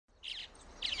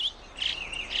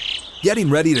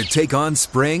Getting ready to take on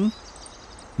spring?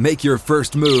 Make your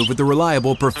first move with the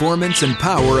reliable performance and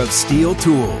power of Steel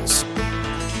tools.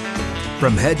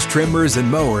 From hedge trimmers and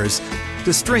mowers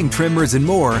to string trimmers and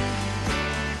more,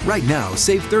 right now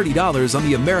save $30 on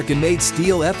the American-made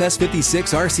Steel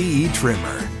FS56 RCE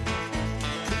trimmer.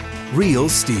 Real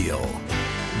Steel.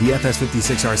 The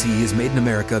FS56 RCE is made in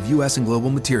America of U.S. and global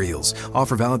materials.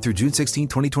 Offer valid through June 16,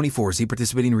 2024. See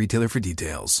participating retailer for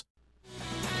details.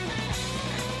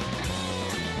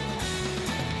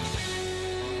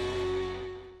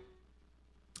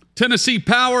 Tennessee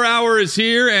Power Hour is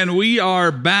here, and we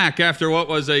are back after what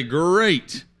was a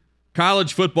great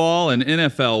college football and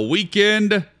NFL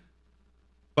weekend.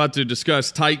 About to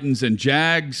discuss Titans and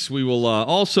Jags. We will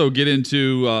also get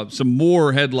into some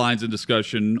more headlines and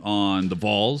discussion on the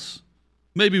Vols.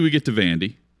 Maybe we get to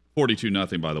Vandy.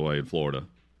 42-0, by the way, in Florida.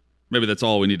 Maybe that's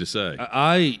all we need to say.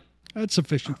 That's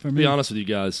sufficient for me. To be honest with you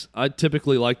guys, I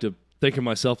typically like to think of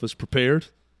myself as prepared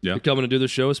to come in and do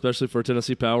this show, especially for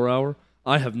Tennessee Power Hour.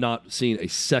 I have not seen a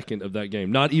second of that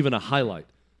game, not even a highlight.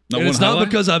 And it's not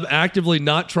because I'm actively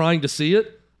not trying to see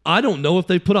it. I don't know if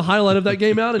they put a highlight of that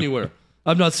game out anywhere.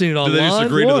 I've not seen it online. Do they just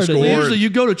agree to the score? Usually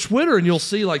you go to Twitter and you'll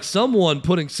see like someone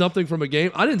putting something from a game.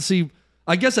 I didn't see.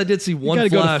 I guess I did see one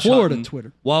flash. Go to Florida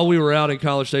Twitter. While we were out in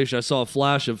College Station, I saw a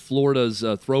flash of Florida's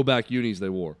throwback unis they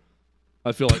wore.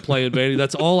 I feel like playing Vandy.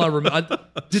 That's all I remember.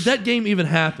 Did that game even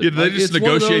happen? Did they just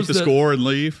negotiate the score and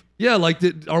leave? Yeah, like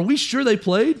are we sure they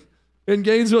played in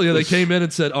Gainesville? Yeah, they came in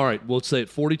and said, all right, we'll say it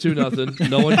 42-0.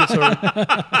 No one gets hurt.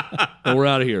 And we're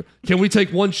out of here. Can we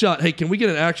take one shot? Hey, can we get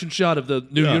an action shot of the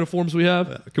new uniforms we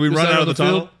have? Can we run out of the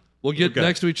tunnel? We'll get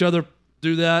next to each other,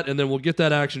 do that, and then we'll get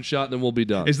that action shot, and then we'll be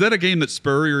done. Is that a game that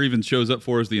Spurrier even shows up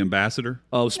for as the ambassador?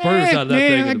 Oh, Spurrier's out of that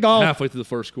thing halfway through the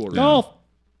first quarter. Golf.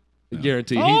 I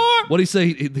guarantee. What do he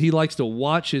say? He likes to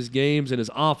watch his games in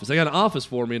his office. I got an office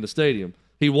for me in the stadium.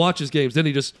 He watches games. Then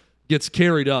he just gets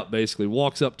carried up, basically,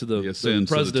 walks up to the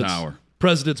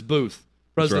president's booth,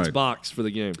 president's box for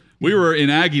the game. We were in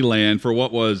Aggie land for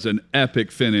what was an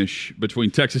epic finish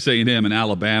between Texas A&M and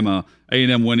Alabama.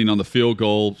 A&M winning on the field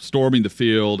goal, storming the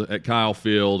field at Kyle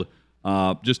Field.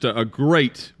 Just a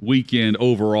great weekend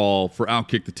overall for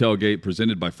Outkick the Tailgate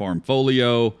presented by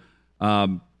Farmfolio.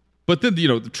 But then,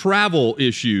 the travel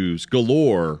issues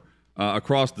galore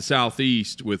across the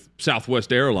Southeast with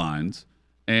Southwest Airlines.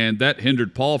 And that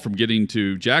hindered Paul from getting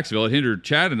to Jacksonville. It hindered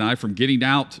Chad and I from getting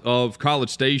out of College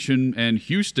Station and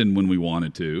Houston when we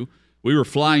wanted to. We were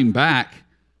flying back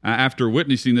after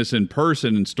witnessing this in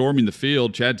person and storming the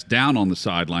field. Chad's down on the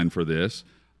sideline for this.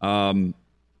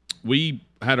 We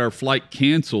had our flight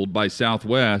canceled by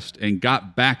Southwest and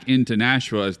got back into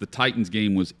Nashville as the Titans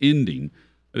game was ending.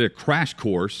 I did a crash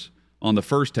course on the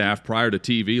first half prior to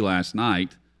TV last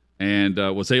night and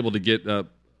was able to get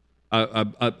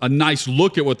a nice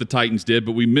look at what the Titans did,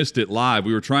 but we missed it live.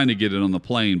 We were trying to get it on the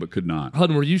plane, but could not.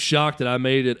 Hutton, were you shocked that I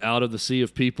made it out of the sea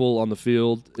of people on the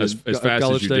field as fast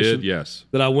as you did? Yes.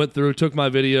 That I went through, took my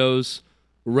videos,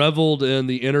 reveled in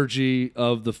the energy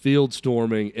of the field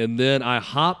storming, and then I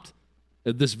hopped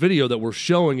at this video that we're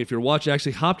showing. If you're watching, I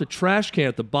actually hopped a trash can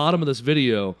at the bottom of this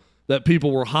video that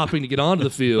people were hopping to get onto the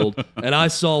field, and I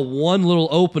saw one little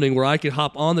opening where I could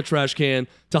hop on the trash can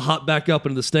to hop back up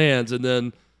into the stands, and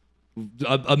then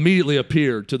immediately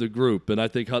appeared to the group. And I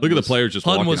think Hutton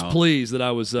was pleased that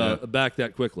I was back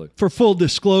that quickly. For full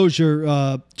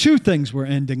disclosure, two things were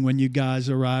ending when you guys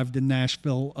arrived in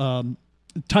Nashville.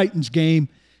 Titans game,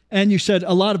 and you said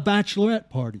a lot of bachelorette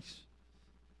parties.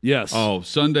 Yes. Oh,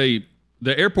 Sunday,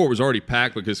 the airport was already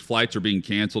packed because flights are being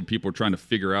canceled. People are trying to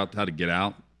figure out how to get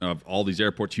out of all these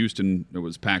airports. Houston, it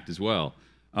was packed as well.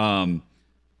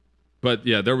 But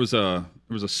yeah, there was a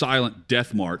silent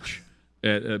death march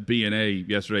at B&A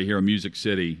yesterday here in Music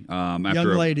City. After young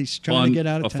ladies trying to get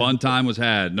out of town. A fun time was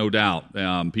had, no doubt.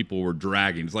 People were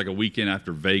dragging. It's like a weekend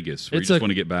after Vegas where you just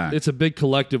want to get back. It's a big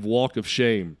collective walk of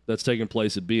shame that's taking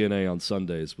place at B&A on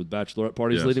Sundays with bachelorette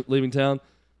parties leaving town.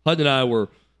 Hutton and I were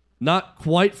not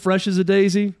quite fresh as a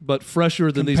daisy, but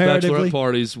fresher than these bachelorette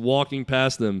parties, walking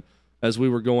past them as we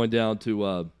were going down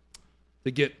to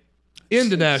get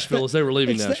into Nashville as they were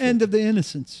leaving Nashville. It's the end of the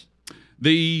innocence.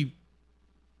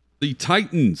 The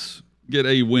Titans get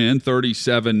a win,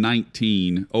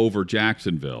 37-19 over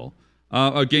Jacksonville.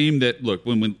 A game that, look,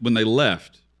 when they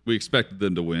left, we expected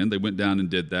them to win. They went down and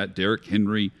did that. Derrick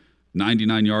Henry,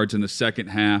 99 yards in the second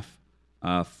half.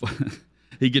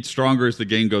 He gets stronger as the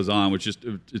game goes on, which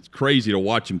it's crazy to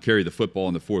watch him carry the football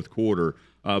in the fourth quarter.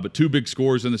 But two big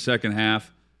scores in the second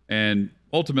half. And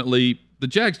ultimately, the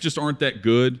Jags just aren't that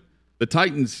good. The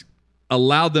Titans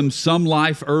allowed them some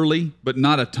life early, but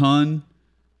not a ton.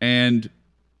 And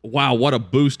wow, what a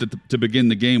boost to begin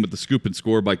the game with the scoop and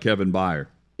score by Kevin Byard.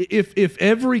 If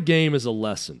every game is a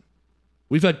lesson,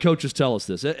 we've had coaches tell us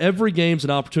this. Every game's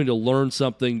an opportunity to learn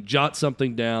something, jot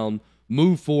something down,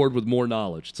 move forward with more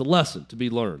knowledge. It's a lesson to be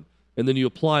learned. And then you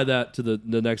apply that to the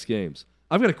next games.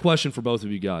 I've got a question for both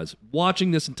of you guys.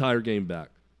 Watching this entire game back,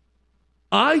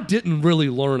 I didn't really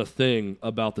learn a thing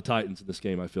about the Titans in this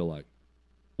game, I feel like.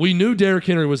 We knew Derrick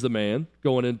Henry was the man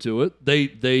going into it.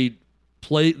 The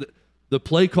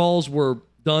play calls were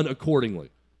done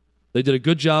accordingly. They did a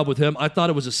good job with him. I thought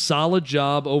it was a solid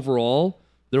job overall.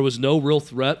 There was no real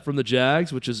threat from the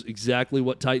Jags, which is exactly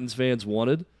what Titans fans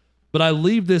wanted. But I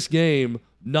leave this game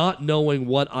not knowing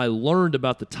what I learned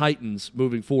about the Titans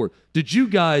moving forward. Did you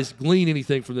guys glean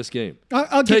anything from this game?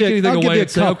 I'll Take give you, anything I'll away give you a and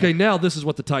say, couple. okay, now this is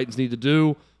what the Titans need to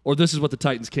do, or this is what the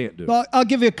Titans can't do. Well, I'll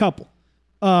give you a couple.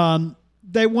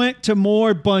 They went to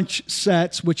more bunch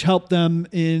sets, which helped them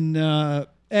in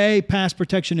A, pass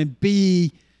protection, and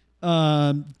B,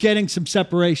 getting some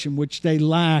separation, which they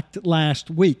lacked last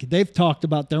week. They've talked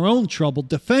about their own trouble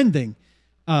defending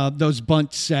those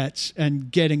bunch sets and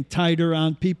getting tighter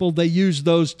on people. They use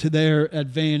those to their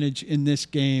advantage in this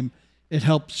game. It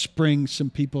helped spring some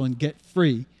people and get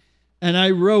free. And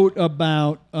I wrote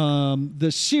about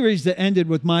the series that ended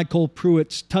with Michael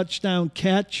Pruitt's touchdown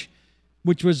catch,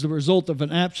 which was the result of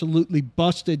an absolutely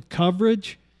busted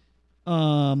coverage.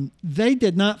 They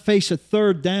did not face a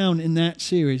third down in that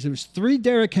series. It was 3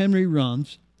 Derrick Henry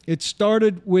runs. It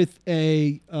started with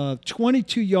a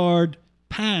 22-yard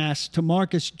pass to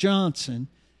Marcus Johnson,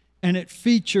 and it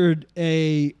featured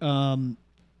a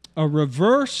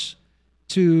reverse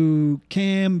to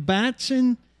Cam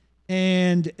Batson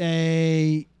and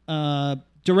a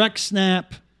direct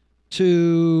snap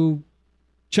to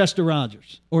Chester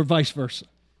Rogers, or vice versa.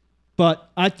 But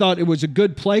I thought it was a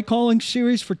good play calling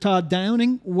series for Todd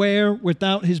Downing, where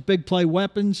without his big play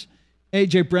weapons,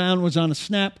 A.J. Brown was on a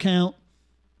snap count.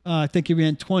 I think he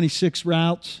ran 26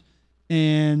 routes,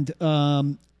 and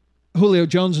Julio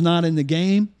Jones not in the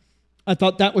game. I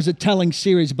thought that was a telling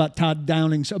series about Todd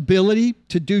Downing's ability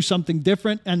to do something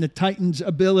different and the Titans'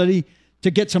 ability to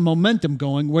get some momentum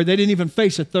going, where they didn't even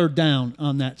face a third down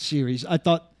on that series. I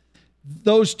thought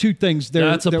those two things,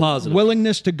 their positive.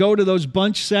 willingness to go to those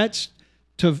bunch sets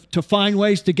to find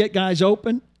ways to get guys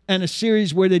open, and a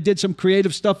series where they did some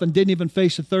creative stuff and didn't even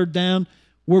face a third down,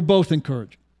 were both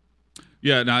encouraging.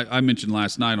 Yeah, and I mentioned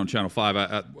last night on Channel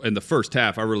 5, in the first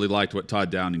half, I really liked what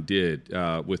Todd Downing did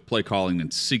with play calling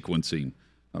and sequencing.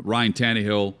 Ryan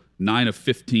Tannehill, 9 of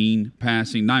 15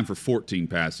 passing, 9 for 14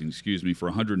 passing, for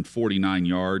 149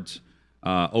 yards,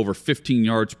 over 15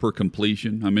 yards per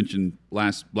completion. I mentioned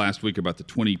last week about the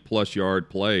 20-plus yard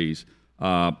plays.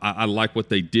 I like what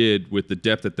they did with the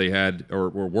depth that they had or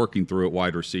were working through at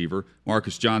wide receiver.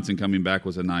 Marcus Johnson coming back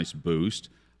was a nice boost.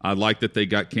 I like that they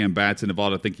got Cam Batson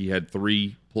involved. I think he had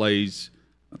 3 plays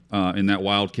in that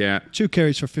Wildcat. 2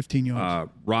 carries for 15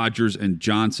 yards. Rodgers and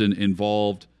Johnson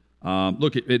involved.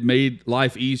 Look, it made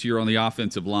life easier on the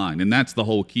offensive line, and that's the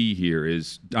whole key here.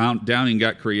 Is Downing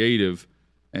got creative,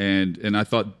 and I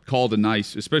thought called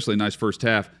especially a nice first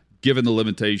half, given the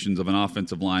limitations of an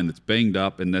offensive line that's banged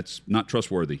up and that's not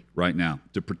trustworthy right now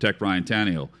to protect Ryan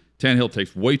Tannehill. Tannehill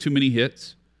takes way too many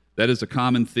hits. That is a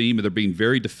common theme. They're being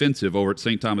very defensive over at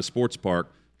St. Thomas Sports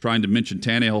Park, trying to mention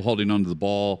Tannehill holding onto the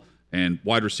ball and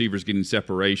wide receivers getting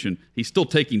separation. He's still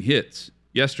taking hits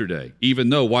yesterday, even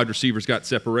though wide receivers got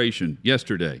separation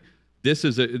yesterday. This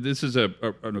is a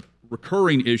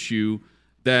recurring issue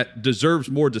that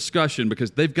deserves more discussion,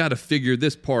 because they've got to figure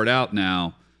this part out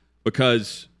now,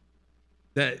 because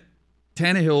that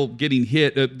Tannehill getting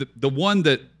hit, the one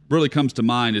that really comes to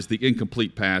mind is the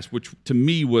incomplete pass, which to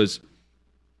me was –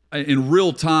 in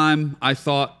real time, I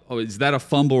thought, is that a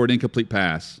fumble or an incomplete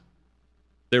pass?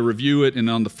 They review it, and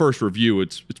on the first review,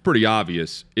 it's pretty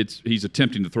obvious. He's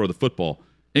attempting to throw the football.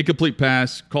 Incomplete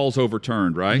pass, call's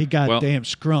overturned, right? He got damn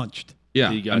scrunched.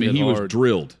 Yeah, he was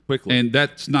drilled quickly, and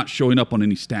that's not showing up on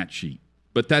any stat sheet.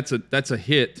 But that's a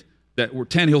hit that where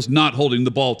Tannehill's not holding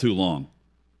the ball too long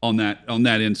on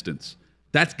that instance.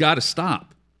 That's got to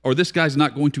stop, or this guy's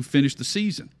not going to finish the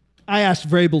season. I asked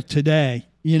Vrabel today,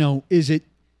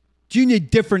 do you need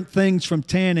different things from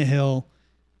Tannehill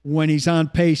when he's on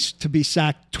pace to be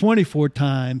sacked 24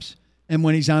 times and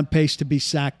when he's on pace to be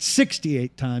sacked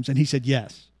 68 times? And he said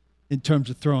yes, in terms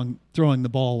of throwing the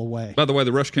ball away. By the way,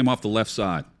 the rush came off the left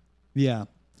side. Yeah.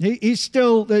 He's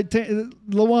still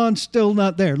Lewan's still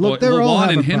not there. Look, they're all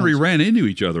having and Henry problems. ran into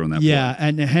each other on that play.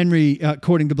 And Henry,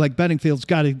 according to Blake Bedingfield's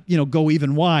got to go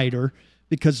even wider,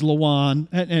 because Lewan,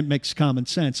 and it makes common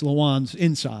sense, Lewan's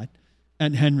inside,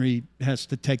 and Henry has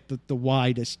to take the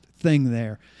widest thing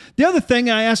there. The other thing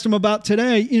I asked him about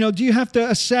today, do you have to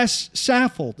assess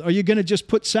Saffold? Are you going to just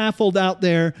put Saffold out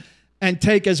there and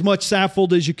take as much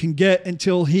Saffold as you can get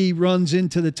until he runs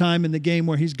into the time in the game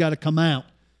where he's got to come out,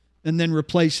 and then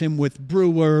replace him with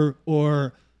Brewer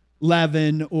or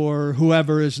Levin or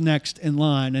whoever is next in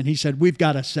line? And he said, we've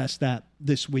got to assess that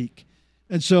this week.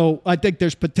 And so I think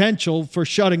there's potential for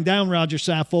shutting down Roger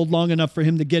Saffold long enough for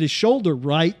him to get his shoulder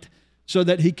right so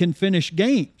that he can finish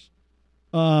games.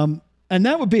 And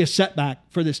that would be a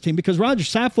setback for this team, because Roger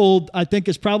Saffold, I think,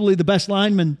 is probably the best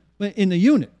lineman in the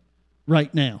unit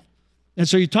right now. And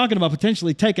so you're talking about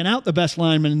potentially taking out the best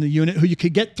lineman in the unit, who you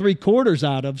could get 3/4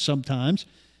 out of sometimes,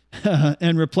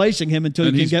 and replacing him until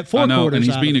you can get 4/4 out of him. And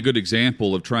he's being a good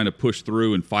example of trying to push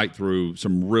through and fight through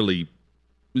some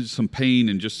pain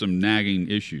and just some nagging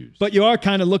issues. But you are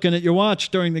kind of looking at your watch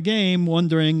during the game,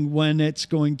 wondering when it's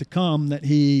going to come that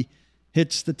he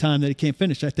hits the time that he can't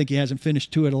finish. I think he hasn't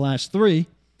finished 2 of the last 3.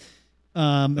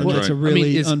 And that's a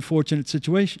really unfortunate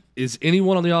situation. Is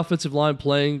anyone on the offensive line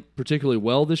playing particularly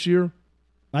well this year?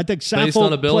 I think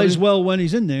Saffold plays well when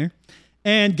he's in there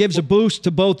and gives a boost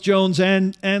to both Jones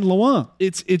and Lewan.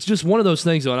 It's just one of those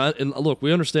things, though. And look,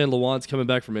 we understand Lewan's coming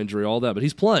back from injury, all that, but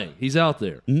he's playing. He's out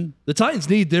there. Mm-hmm. The Titans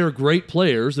need their great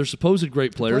players, their supposed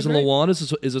great players, and Lewan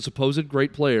is a supposed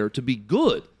great player to be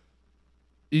good.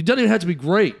 He doesn't even have to be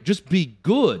great. Just be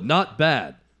good, not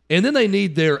bad. And then they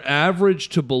need their average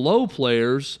to below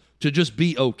players to just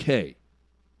be okay.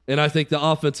 And I think the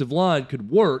offensive line could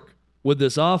work with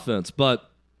this offense. But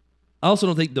I also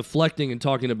don't think deflecting and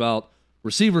talking about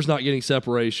receivers not getting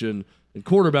separation and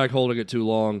quarterback holding it too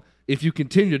long, if you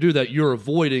continue to do that, you're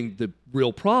avoiding the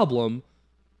real problem,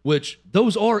 which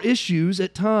those are issues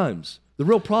at times. The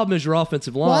real problem is your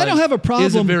offensive line. Well, I don't have a problem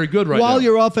isn't very good right now. While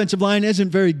your offensive line isn't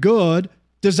very good,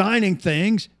 designing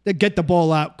things that get the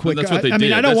ball out quick. Well, that's what they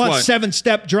did. I don't want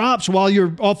 7-step drops while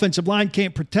your offensive line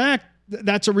can't protect.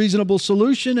 That's a reasonable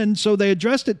solution, and so they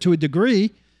addressed it to a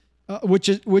degree, which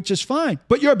is fine.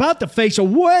 But you're about to face a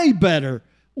way better.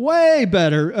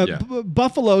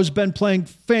 Buffalo's been playing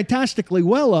fantastically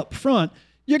well up front.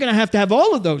 You're going to have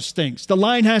all of those things. The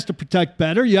line has to protect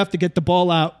better. You have to get the ball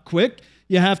out quick.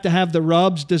 You have to have the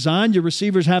rubs designed. Your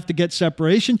receivers have to get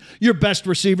separation. Your best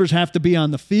receivers have to be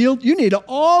on the field. You need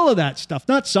all of that stuff,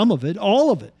 not some of it,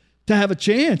 all of it, to have a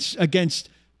chance against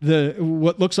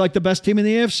what looks like the best team in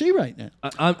the AFC right now.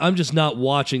 I'm just not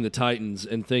watching the Titans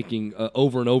and thinking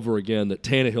over and over again that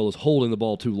Tannehill is holding the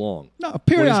ball too long. No,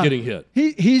 period. When he's getting hit.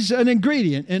 He's an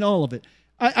ingredient in all of it.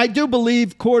 I do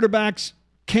believe quarterbacks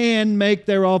can make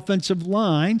their offensive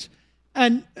lines.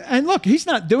 And look, he's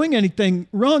not doing anything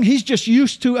wrong. He's just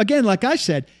used to, again, like I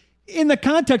said, in the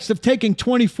context of taking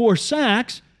 24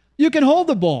 sacks, you can hold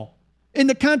the ball. In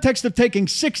the context of taking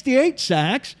 68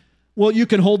 sacks, well, you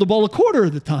can hold the ball a quarter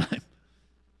of the time.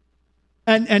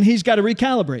 And he's got to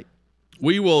recalibrate.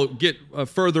 We will get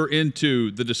further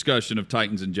into the discussion of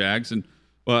Titans and Jags, and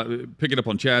picking up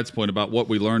on Chad's point about what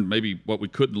we learned, maybe what we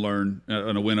couldn't learn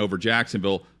in a win over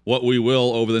Jacksonville, what we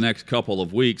will over the next couple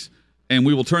of weeks. And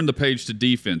we will turn the page to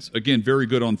defense. Again, very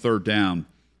good on third down,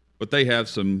 but they have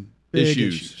some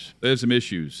issues. They have some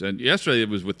issues. And yesterday it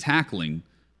was with tackling.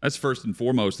 That's first and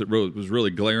foremost that was really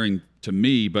glaring to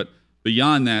me. But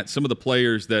beyond that, some of the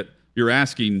players that you're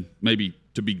asking maybe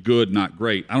to be good, not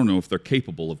great, I don't know if they're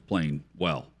capable of playing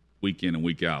well week in and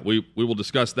week out. We will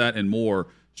discuss that and more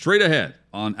straight ahead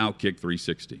on Outkick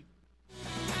 360.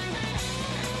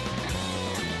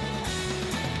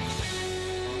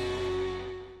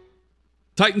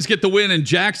 Titans get the win in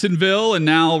Jacksonville and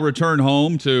now return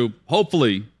home to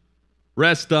hopefully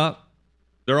rest up.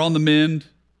 They're on the mend,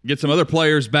 get some other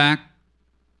players back.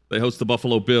 They host the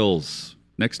Buffalo Bills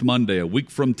next Monday, a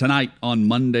week from tonight on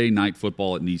Monday Night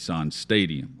Football at Nissan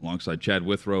Stadium. Alongside Chad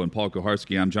Withrow and Paul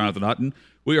Koharski, I'm Jonathan Hutton.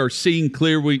 We are seeing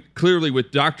clearly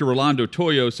with Dr. Rolando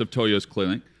Toyos of Toyos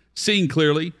Clinic. Seeing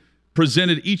clearly,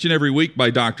 presented each and every week by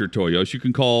Dr. Toyos. You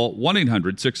can call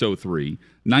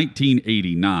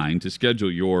 1-800-603-1989 to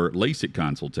schedule your LASIK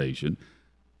consultation.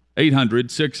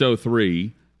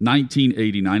 800-603-1989.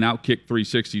 Outkick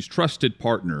 360's trusted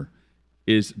partner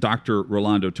is Dr.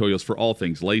 Rolando Toyos for all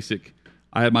things LASIK.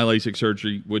 I had my LASIK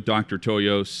surgery with Dr.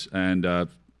 Toyos, and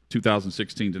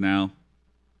 2016 to now,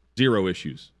 0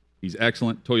 issues. He's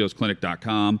excellent.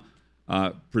 ToyosClinic.com,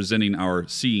 presenting our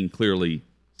Seeing Clearly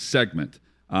segment.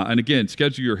 And again,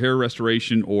 schedule your hair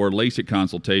restoration or LASIK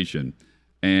consultation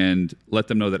and let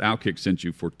them know that Outkick sent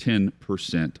you for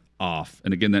 10% off.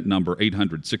 And again, that number,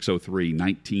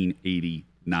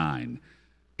 800-603-1989.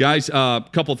 Guys, a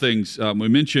couple things. We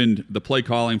mentioned the play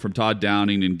calling from Todd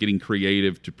Downing and getting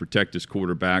creative to protect his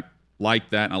quarterback. Like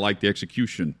that, and I like the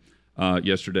execution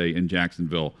yesterday in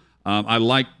Jacksonville. I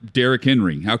like Derrick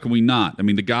Henry. How can we not? I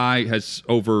mean, the guy has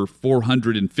over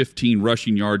 415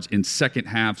 rushing yards in second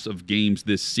halves of games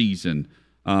this season.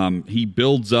 He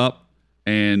builds up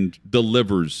and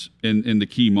delivers in the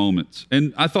key moments.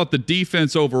 And I thought the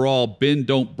defense overall, bend,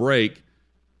 don't break,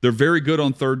 they're very good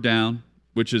on third down,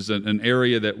 which is an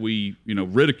area that we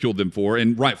ridiculed them for,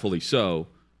 and rightfully so,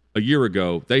 a year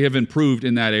ago. They have improved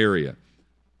in that area.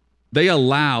 They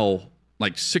allow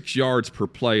like 6 yards per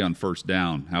play on first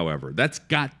down, however. That's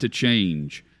got to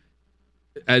change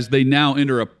as they now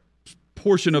enter a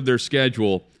portion of their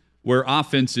schedule where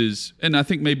offenses, and I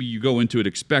think maybe you go into it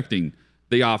expecting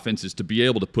the offenses to be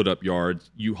able to put up yards.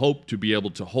 You hope to be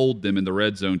able to hold them in the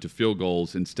red zone to field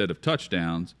goals instead of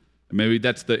touchdowns. And maybe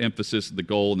that's the emphasis, the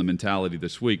goal, and the mentality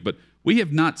this week. But we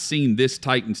have not seen this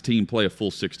Titans team play a full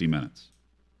 60 minutes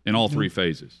in all three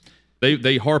phases.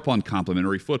 They harp on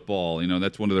complimentary football.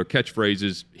 That's one of their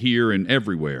catchphrases here and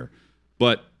everywhere.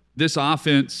 But this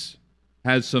offense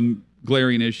has some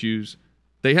glaring issues.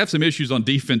 They have some issues on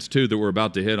defense, too, that we're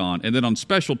about to hit on. And then on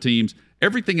special teams,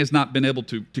 everything has not been able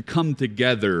to come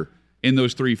together in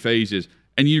those three phases.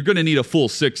 And you're going to need a full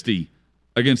 60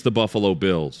 against the Buffalo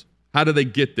Bills. How do they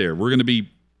get there? We're going to be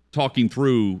talking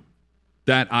through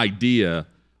that idea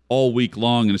all week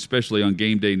long, and especially on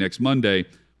game day next Monday.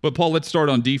 But, Paul, let's start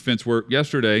on defense, where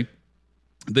yesterday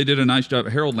they did a nice job.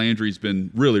 Harold Landry's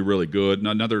been really, really good.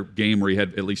 Another game where he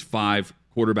had at least 5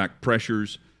 quarterback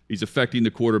pressures. He's affecting the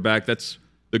quarterback. That's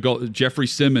the goal. Jeffrey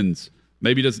Simmons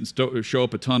maybe doesn't show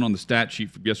up a ton on the stat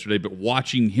sheet from yesterday, but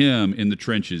watching him in the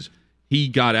trenches, he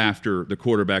got after the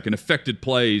quarterback and affected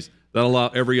plays that allow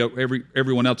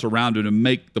everyone else around him to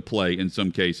make the play in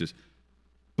some cases.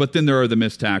 But then there are the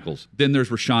missed tackles. Then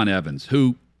there's Rashaan Evans,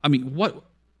 who, what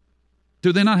 –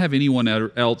 do they not have anyone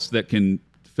else that can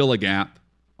fill a gap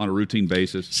on a routine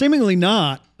basis? Seemingly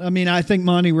not. I think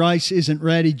Monty Rice isn't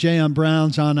ready. Jayon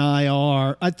Brown's on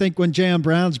IR. I think when Jayon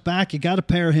Brown's back, you got to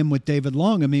pair him with David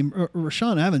Long.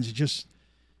 Rashaan Evans is just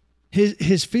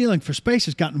his feeling for space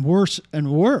has gotten worse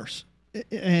and worse.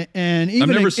 And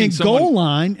even in goal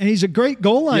line, and he's a great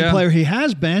goal line player. He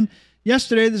has been.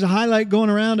 Yesterday, there's a highlight going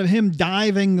around of him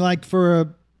diving like for a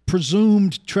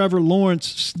presumed Trevor Lawrence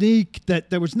sneak that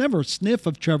there was never a sniff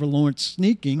of Trevor Lawrence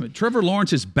sneaking. Trevor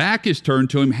Lawrence's back is turned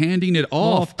to him, handing it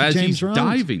off as he's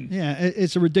diving. Yeah,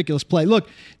 it's a ridiculous play. Look,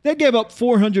 they gave up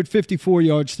 454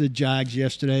 yards to the Jags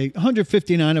yesterday.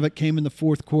 159 of it came in the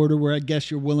fourth quarter, where I guess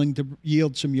you're willing to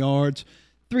yield some yards.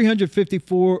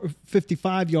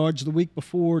 55 yards the week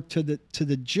before to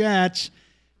the Jets.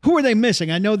 Who are they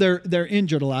missing? I know they're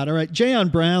injured a lot. All right, Jayon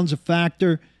Brown's a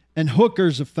factor and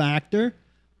Hooker's a factor.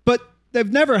 But they've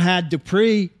never had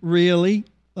Dupree, really,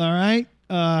 all right?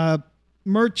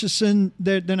 Murchison,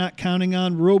 they're not counting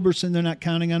on. Roberson, they're not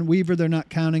counting on. Weaver, they're not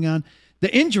counting on.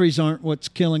 The injuries aren't what's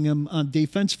killing them on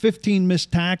defense. 15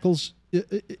 missed tackles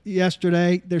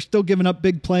yesterday. They're still giving up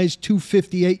big plays, 2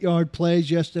 58-yard plays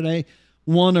yesterday.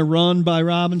 1 a run by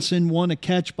Robinson, 1 a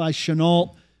catch by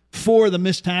Shenault. 4 of the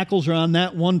missed tackles are on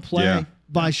that one play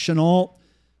by Shenault.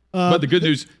 But the good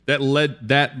news,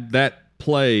 that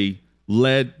play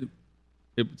led,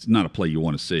 it's not a play you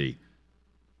want to see,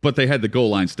 but they had the goal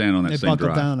line stand on that same drive. They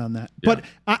buckled down on that. Yeah. But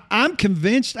I'm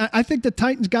convinced, I think the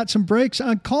Titans got some breaks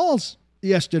on calls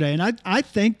yesterday, and I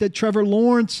think that Trevor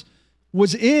Lawrence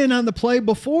was in on the play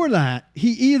before that.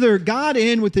 He either got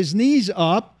in with his knees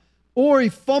up or he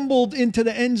fumbled into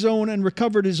the end zone and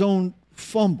recovered his own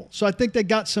fumble. So I think they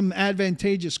got some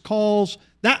advantageous calls.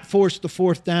 That forced the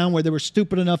fourth down where they were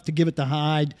stupid enough to give it to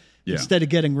Hyde. Instead of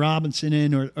getting Robinson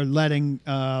in or letting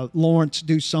Lawrence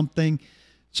do something.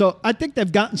 So I think they've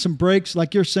gotten some breaks.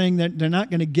 Like you're saying, that they're not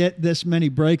going to get this many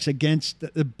breaks against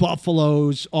the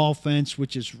Buffalo's offense,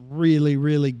 which is really,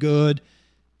 really good.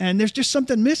 And there's just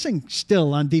something missing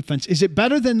still on defense. Is it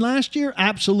better than last year?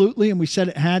 Absolutely, and we said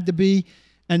it had to be.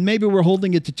 And maybe we're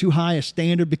holding it to too high a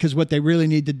standard because what they really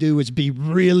need to do is be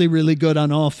really, really good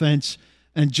on offense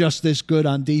and just this good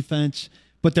on defense.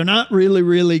 But they're not really,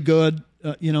 really good.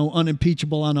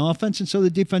 Unimpeachable on offense, and so the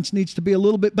defense needs to be a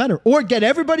little bit better. Or get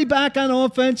everybody back on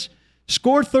offense,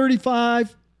 score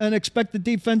 35, and expect the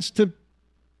defense to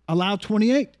allow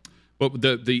 28. But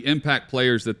the impact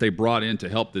players that they brought in to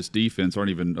help this defense aren't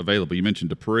even available. You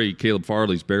mentioned Dupree. Caleb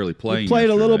Farley's barely playing. He played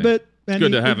yesterday. A little bit. It's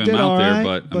good to have him out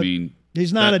there, but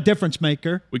he's not a difference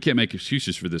maker. We can't make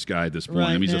excuses for this guy at this point.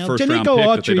 Right. He's a first-round pick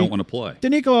that they don't want to play.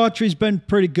 Danico Autry's been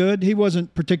pretty good. He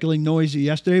wasn't particularly noisy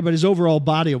yesterday, but his overall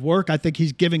body of work, I think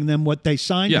he's giving them what they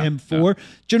signed him for.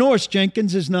 Janoris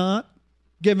Jenkins is not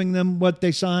giving them what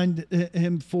they signed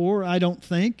him for, I don't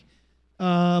think.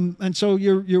 And so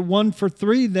you're 1 for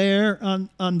 3 there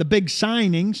on the big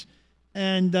signings.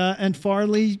 and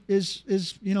Farley is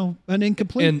an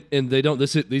incomplete. And they don't.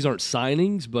 These aren't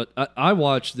signings, but I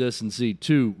watch this and see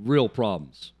two real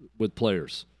problems with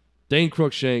players: Dane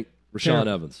Cruikshank, Rashaan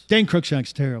Evans. Dane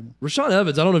Cruikshank's terrible. Rashaan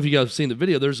Evans, I don't know if you guys have seen the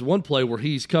video. There's one play where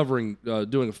he's covering,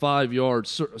 doing a 5-yard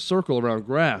circle around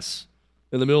grass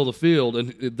in the middle of the field,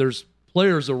 and there's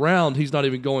players around he's not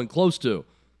even going close to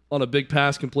on a big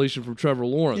pass completion from Trevor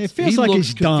Lawrence. It feels he like looks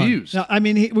he's confused. done. Now, I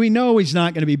mean, we know he's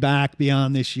not going to be back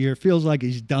beyond this year. It feels like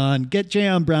he's done. Get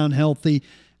Jayon Brown healthy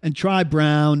and try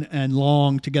Brown and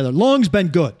Long together. Long's been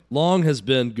good. Long has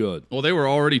been good. Well, they were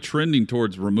already trending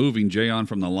towards removing Jayon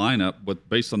from the lineup, but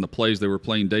based on the plays they were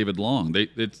playing David Long. They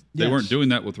weren't doing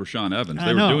that with Rashaan Evans.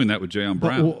 They were doing that with Jayon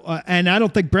Brown. And I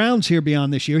don't think Brown's here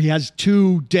beyond this year. He has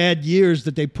 2 dead years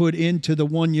that they put into the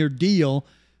 1-year deal.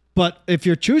 But if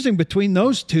you're choosing between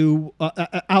those two,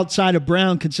 outside of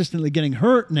Brown consistently getting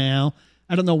hurt now,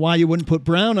 I don't know why you wouldn't put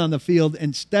Brown on the field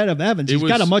instead of Evans. He's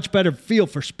got a much better feel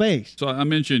for space. So I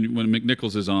mentioned when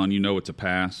McNichols is on, it's a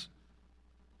pass.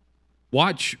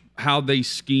 Watch how they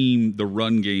scheme the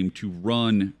run game to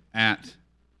run at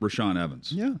Rashaan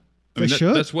Evans. Yeah, I mean,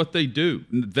 should. That's what they do.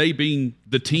 They being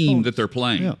the team that they're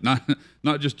playing,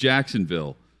 not just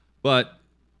Jacksonville. But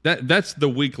that's the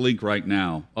weak link right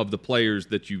now of the players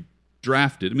that you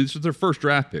drafted. I mean, this is their first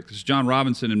draft pick. This is John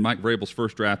Robinson and Mike Vrabel's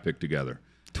first draft pick together.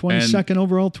 22nd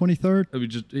overall, 23rd. I mean,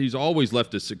 he's always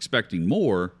left us expecting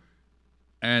more.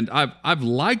 And I've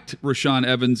liked Rashaan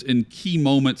Evans in key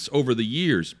moments over the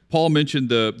years. Paul mentioned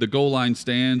the goal line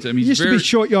stands. I mean, He used to be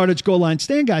short yardage goal line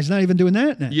stand guy. He's not even doing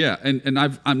that now. Yeah, and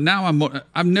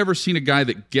I've never seen a guy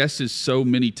that guesses so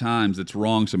many times that's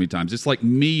wrong so many times. It's like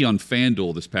me on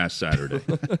FanDuel this past Saturday.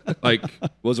 It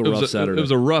was a rough Saturday. It was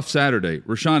a rough Saturday.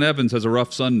 Rashaan Evans has a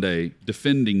rough Sunday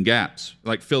defending gaps,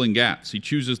 like filling gaps. He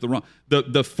chooses the wrong.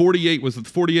 The 48 was the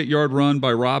 48-yard run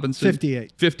by Robinson.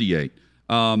 58.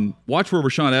 Watch where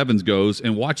Rashaan Evans goes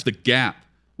and watch the gap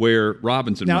where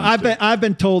Robinson now, runs I've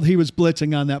been told he was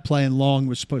blitzing on that play and Long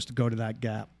was supposed to go to that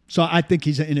gap. So I think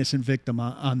he's an innocent victim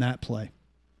on that play.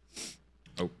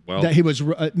 Oh, well. That he was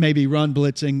maybe run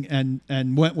blitzing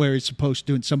and went where he's supposed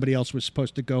to, and somebody else was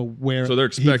supposed to go where. So they're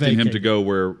expecting him to go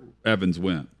where Evans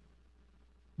went.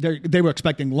 They were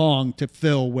expecting Long to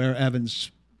fill where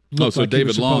Evans looked so like David he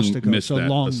was Long supposed to go. missed So that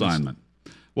Long assignment.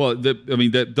 Well,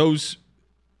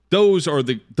 those are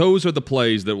the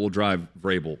plays that will drive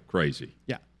Vrabel crazy.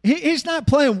 Yeah, he's not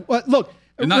playing. Look,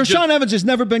 Rashaan Evans has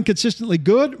never been consistently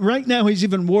good. Right now, he's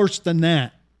even worse than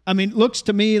that. I mean, looks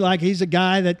to me like he's a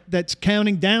guy that's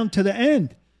counting down to the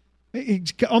end.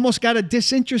 He's almost got a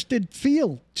disinterested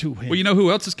feel to him. Well, you know who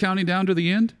else is counting down to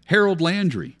the end? Harold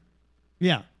Landry.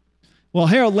 Yeah. Well,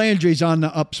 Harold Landry's on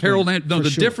the upswing.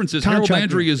 The difference is Harold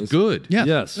Landry is good. Yeah.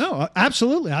 Yes. No,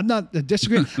 absolutely. I'm not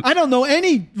disagreeing. I don't know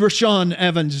any Rashaan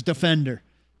Evans defender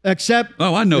except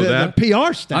I know that the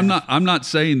PR staff. I'm not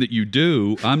saying that you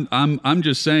do. I'm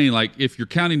just saying, like, if you're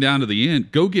counting down to the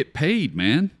end, go get paid,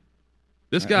 man.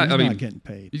 This guy, he's not getting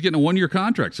paid. He's getting a 1-year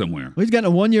contract somewhere. Well, he's getting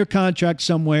a 1-year contract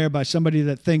somewhere by somebody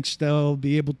that thinks they'll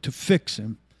be able to fix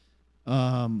him.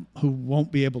 Who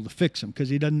won't be able to fix him because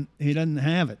he doesn't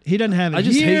have it. He doesn't have it. I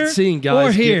just hate seeing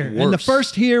guys here. get worse. And the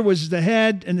first here was the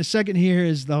head, and the second here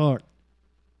is the heart.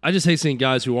 I just hate seeing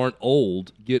guys who aren't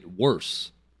old get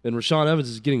worse. And Rashaan Evans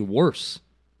is getting worse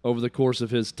over the course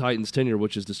of his Titans tenure,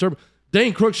 which is disturbing.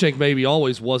 Dane Cruikshank maybe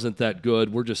always wasn't that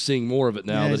good. We're just seeing more of it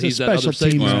now that he's that other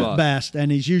safety spot. At best,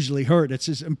 and he's usually hurt. It's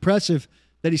just impressive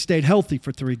that he stayed healthy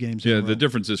for 3 games. Yeah, the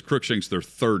difference is Cruikshank's their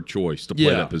third choice to play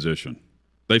that position.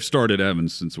 They've started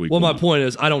Evans since week 1. My point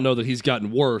is, I don't know that he's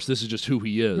gotten worse. This is just who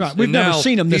he is. Right. We've never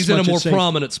seen him this much. He's in a more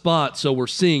prominent spot, so we're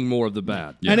seeing more of the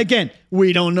bad. Yeah. And again,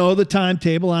 we don't know the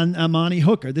timetable on Amani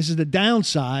Hooker. This is the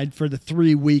downside for the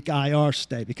 3-week IR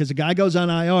stay because a guy goes on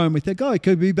IR and we think, he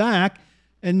could be back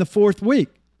in the 4th week.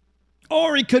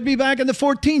 Or he could be back in the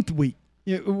 14th week.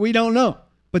 We don't know.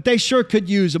 But they sure could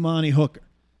use Amani Hooker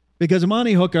because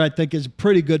Amani Hooker, I think, is a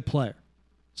pretty good player.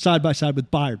 Side by side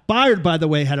with Byard. Byard, by the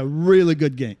way, had a really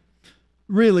good game.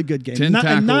 Really good game. 10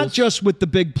 tackles. And not just with the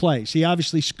big plays. He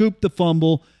obviously scooped the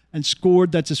fumble and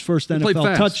scored. That's his first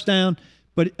NFL touchdown.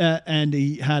 But and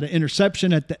he had an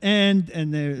interception at the end,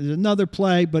 and there's another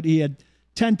play, but he had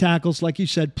 10 tackles, like you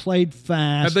said, played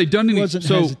fast. Have they done anything? Wasn't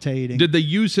hesitating. Did they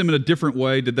use him in a different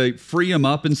way? Did they free him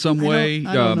up in some way?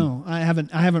 I don't know. I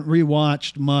haven't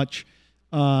rewatched much,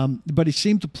 but he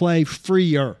seemed to play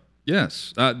freer.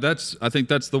 Yes, I think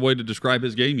that's the way to describe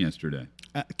his game yesterday.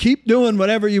 Keep doing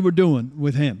whatever you were doing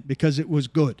with him because it was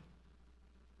good,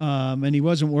 and he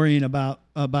wasn't worrying about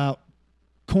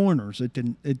corners. It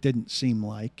didn't seem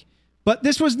like, but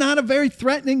this was not a very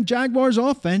threatening Jaguars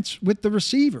offense with the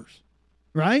receivers.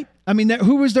 right? I mean,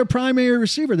 who was their primary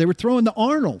receiver? They were throwing to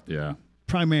Arnold Yeah.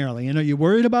 primarily. And are you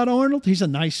worried about Arnold? He's a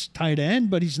nice tight end,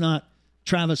 but he's not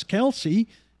Travis Kelce.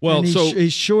 Well, and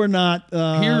he's sure not.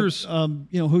 Here's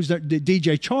who's that?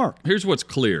 DJ Chark. Here's what's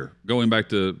clear. Going back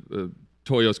to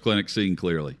Toyo's Clinic, seeing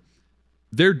clearly,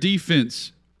 their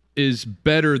defense is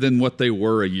better than what they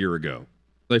were a year ago.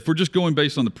 Like, if we're just going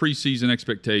based on the preseason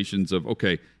expectations of,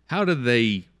 okay, how do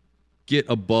they get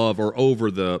above or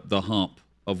over the hump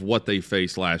of what they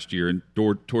faced last year and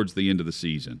towards the end of the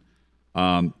season?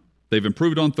 They've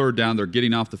improved on third down. They're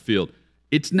getting off the field.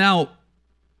 It's now,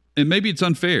 and maybe it's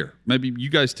unfair. Maybe you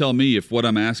guys tell me if what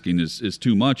I'm asking is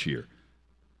too much here.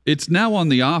 It's now on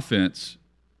the offense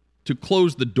to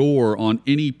close the door on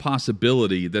any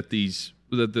possibility that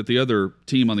the other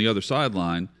team on the other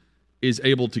sideline is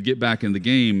able to get back in the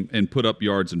game and put up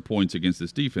yards and points against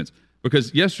this defense.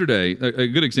 Because yesterday, a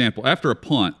good example, after a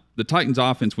punt, the Titans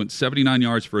offense went 79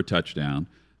 yards for a touchdown.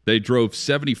 They drove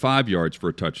 75 yards for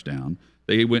a touchdown.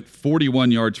 They went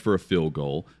 41 yards for a field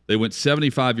goal. They went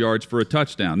 75 yards for a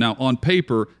touchdown. Now, on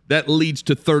paper, that leads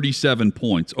to 37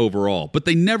 points overall. But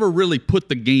they never really put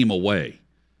the game away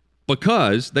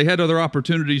because they had other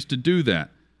opportunities to do that.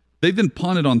 They then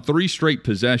punted on 3 straight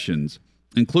possessions,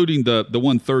 including the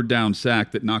one third down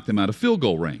sack that knocked them out of field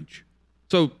goal range.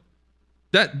 So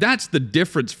that's the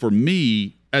difference for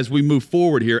me as we move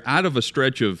forward here out of a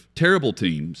stretch of terrible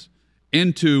teams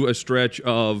into a stretch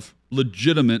of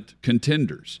legitimate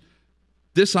contenders.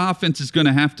 This offense is going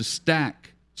to have to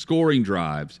stack scoring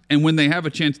drives, and when they have a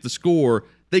chance to score,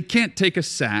 they can't take a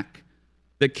sack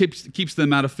that keeps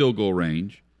them out of field goal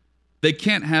range. They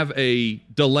can't have a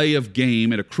delay of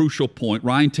game at a crucial point.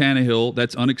 Ryan Tannehill,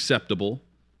 that's unacceptable.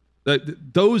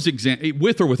 Those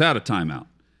with or without a timeout.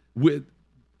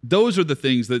 Those are the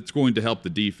things that's going to help the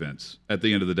defense at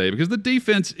the end of the day, because the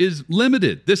defense is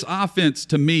limited. This offense,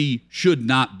 to me, should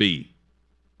not be.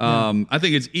 I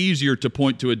think it's easier to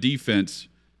point to a defense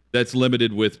that's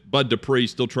limited with Bud Dupree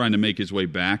still trying to make his way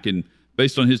back. And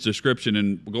based on his description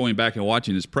and going back and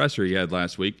watching his presser he had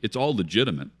last week, it's all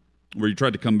legitimate, where he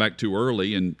tried to come back too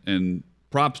early, and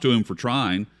props to him for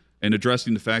trying and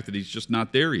addressing the fact that he's just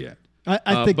not there yet.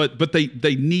 I think, but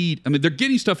they need. I mean, they're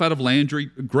getting stuff out of Landry.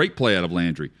 Great play out of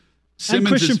Landry. And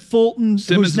Christian Fulton,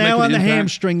 who's now on the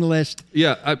hamstring list.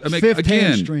 Yeah, I mean, fifth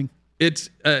again, hamstring.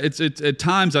 It's at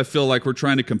times I feel like we're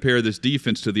trying to compare this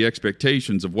defense to the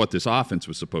expectations of what this offense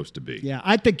was supposed to be. Yeah,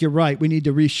 I think you're right. We need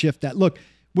to reshift that. Look,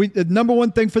 the number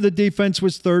one thing for the defense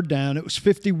was third down. It was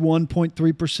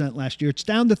 51.3% last year. It's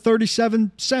down to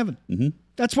 37.7. Mm-hmm.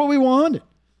 That's what we wanted.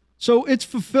 So it's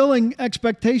fulfilling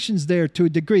expectations there to a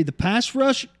degree. The pass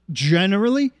rush,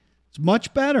 generally, is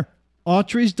much better.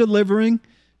 Autry's delivering.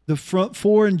 The front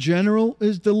four in general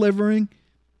is delivering.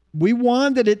 We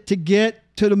wanted it to get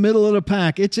to the middle of the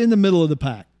pack. It's in the middle of the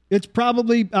pack. It's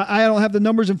probably, I don't have the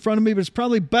numbers in front of me, but it's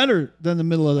probably better than the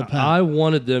middle of the pack. I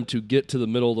wanted them to get to the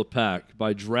middle of the pack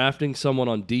by drafting someone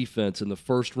on defense in the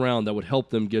first round that would help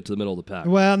them get to the middle of the pack.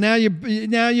 Well, now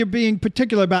you're being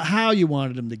particular about how you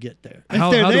wanted them to get there.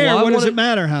 If they're there, what does it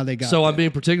matter how they got there? So I'm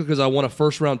being particular because I want a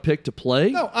first-round pick to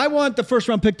play? No, I want the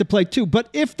first-round pick to play too. But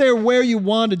if they're where you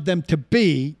wanted them to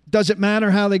be, does it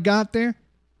matter how they got there?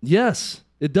 Yes,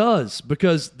 it does,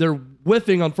 because they're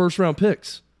whiffing on first-round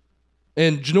picks.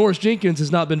 And Janoris Jenkins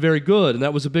has not been very good, and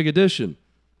that was a big addition.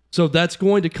 So that's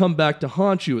going to come back to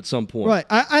haunt you at some point. Right.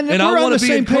 And we're on the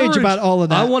same page about all of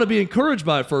that. I want to be encouraged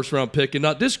by a first-round pick and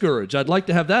not discouraged. I'd like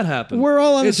to have that happen. We're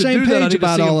all on the same page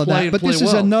about all of that. But this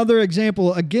is another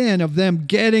example, again, of them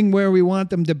getting where we want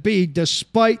them to be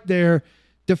despite their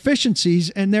deficiencies,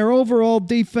 and their overall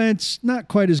defense not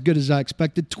quite as good as I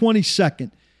expected.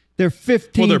 22nd. They're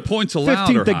 15th, well, their points allowed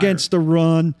 15th against the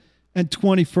run and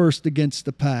 21st against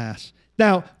the pass.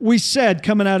 Now, we said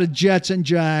coming out of Jets and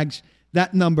Jags,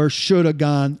 that number should have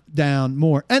gone down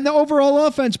more. And the overall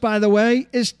offense, by the way,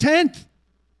 is 10th,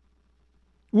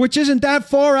 which isn't that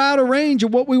far out of range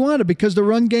of what we wanted because the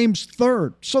run game's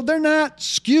third. So they're not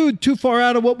skewed too far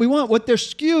out of what we want. What they're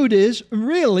skewed is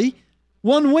really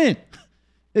one win.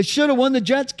 They should have won the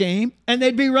Jets game, and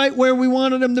they'd be right where we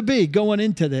wanted them to be going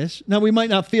into this. Now, we might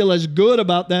not feel as good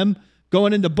about them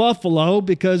going into Buffalo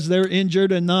because they're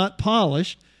injured and not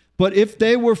polished. But if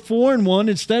they were 4-1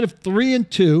 instead of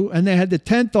 3-2, and they had the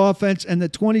 10th offense and the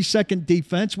 22nd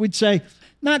defense, we'd say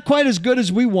not quite as good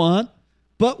as we want,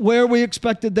 but where we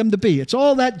expected them to be. It's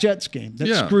all that Jets game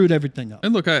that screwed everything up.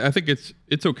 And look, I think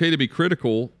it's okay to be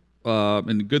critical,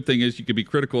 and the good thing is you can be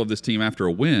critical of this team after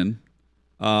a win,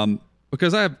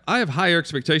 because I have higher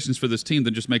expectations for this team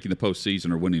than just making the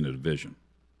postseason or winning a division,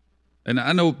 and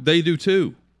I know they do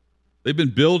too. They've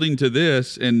been building to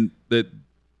this, and that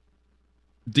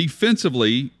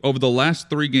defensively, over the last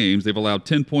 3 games, they've allowed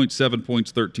 10 points, 7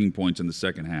 points, 13 points in the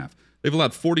second half. They've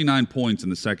allowed 49 points in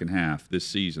the second half this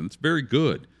season. It's very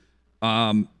good.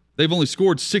 They've only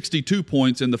scored 62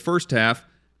 points in the first half,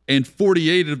 and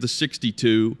 48 of the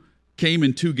 62 came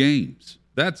in 2 games.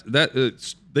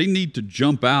 They need to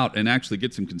jump out and actually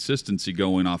get some consistency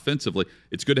going offensively.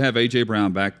 It's good to have A.J.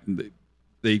 Brown back.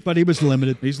 But he was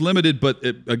limited. He's limited, but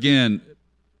again,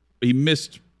 he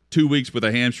missed 2 weeks with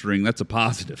a hamstring. That's a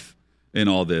positive in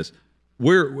all this.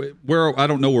 Where I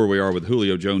don't know where we are with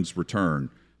Julio Jones' return,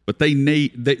 but they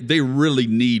really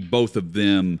need both of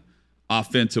them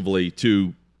offensively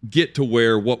to get to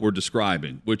where what we're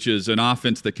describing, which is an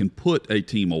offense that can put a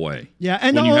team away. Yeah,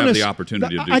 and when the you onus, have the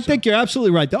opportunity to do so. I think you're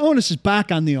absolutely right. The onus is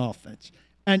back on the offense,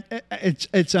 and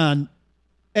it's on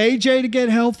AJ to get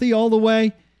healthy all the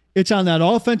way. It's on that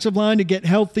offensive line to get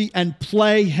healthy and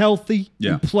play healthy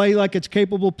and play like it's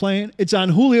capable of playing. It's on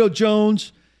Julio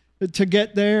Jones to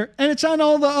get there, and it's on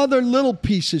all the other little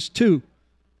pieces too.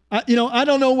 I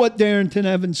don't know what Darrington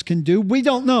Evans can do. We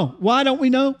don't know. Why don't we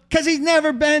know? Because he's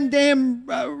never been damn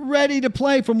ready to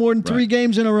play for more than 3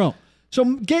 games in a row.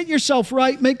 So get yourself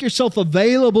right, make yourself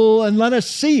available, and let us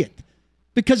see it.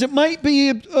 Because it might be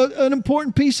an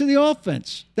important piece of the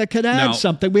offense that could add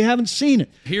something. We haven't seen it.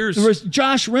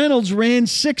 Josh Reynolds ran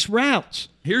 6 routes.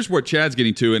 Here's what Chad's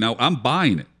getting to, and I'm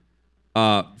buying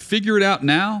it. Figure it out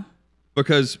now,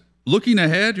 because looking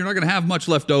ahead, you're not going to have much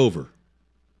left over.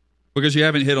 Because you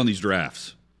haven't hit on these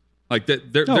drafts, like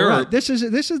that. This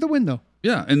is the window.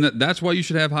 Yeah, and that's why you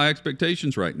should have high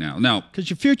expectations right now. Now, because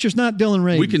your future's not Dylan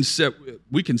Ravens.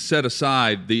 We can set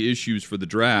aside the issues for the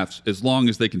drafts as long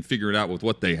as they can figure it out with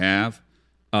what they have.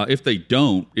 If they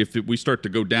don't, if we start to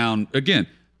go down again,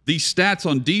 these stats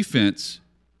on defense,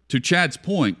 to Chad's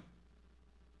point,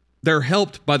 they're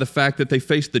helped by the fact that they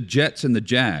faced the Jets and the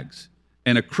Jags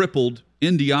and a crippled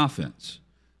Indy offense.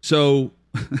 So.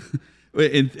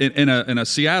 In a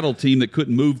Seattle team that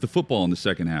couldn't move the football in the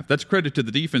second half. That's credit to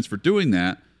the defense for doing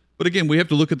that. But again, we have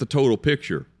to look at the total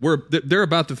picture. They're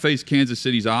about to face Kansas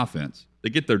City's offense. They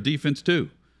get their defense too.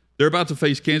 They're about to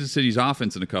face Kansas City's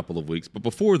offense in a couple of weeks. But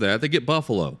before that, they get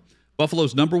Buffalo.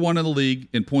 Buffalo's number 1 in the league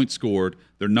in points scored.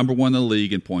 They're number 1 in the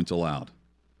league in points allowed.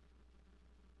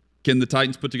 Can the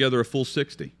Titans put together a full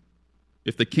 60?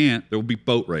 If they can't, there will be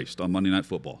boat raced on Monday Night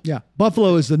Football. Yeah,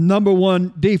 Buffalo is the number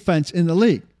 1 defense in the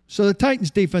league. So the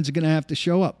Titans' defense are going to have to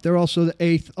show up. They're also the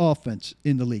 8th offense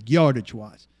in the league,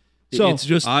 yardage-wise. So it's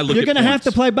just, you're going to have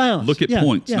to play balance. Look at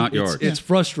points, not yards. It's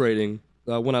frustrating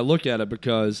when I look at it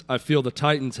because I feel the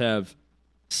Titans have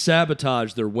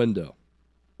sabotaged their window.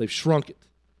 They've shrunk it.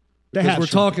 We're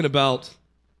talking about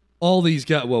all these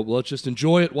guys. Well, let's just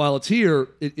enjoy it while it's here.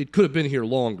 It could have been here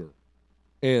longer.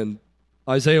 And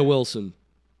Isaiah Wilson,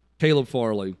 Caleb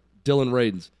Farley, Dylan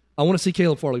Radins. I want to see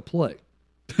Caleb Farley play.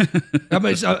 I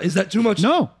mean, is that too much?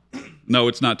 No,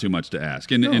 it's not too much to ask.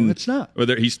 It's not.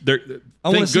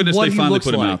 Thank goodness they finally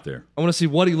put him out there. I want to see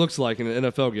what he looks like in an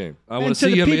NFL game. I want to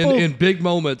see him in big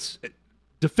moments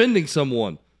defending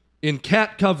someone in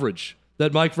cat coverage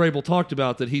that Mike Vrabel talked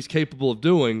about that he's capable of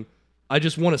doing. I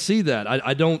just want to see that.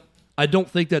 I don't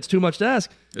think that's too much to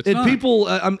ask. People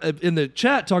I'm in the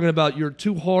chat talking about you're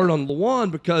too hard on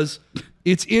Lewan because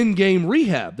it's in-game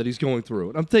rehab that he's going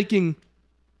through. And I'm thinking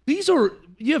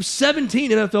you have 17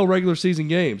 NFL regular season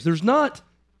games. There's not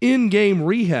in-game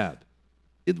rehab.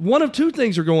 One of 2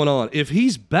 things are going on. If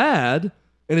he's bad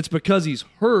and it's because he's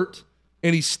hurt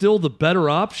and he's still the better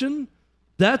option,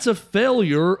 that's a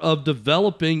failure of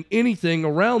developing anything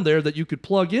around there that you could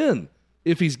plug in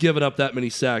if he's given up that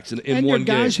many sacks in one game. And your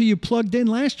guys who you plugged in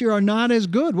last year are not as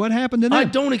good. What happened to them? I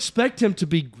don't expect him to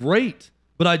be great,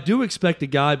 but I do expect a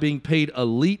guy being paid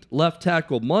elite left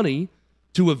tackle money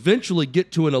to eventually get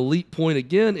to an elite point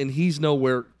again, and he's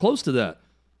nowhere close to that.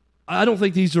 I don't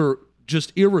think these are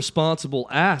just irresponsible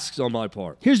asks on my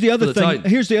part. Here's the other thing.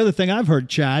 Here's the other thing I've heard,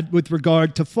 Chad, with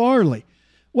regard to Farley.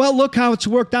 Well, look how it's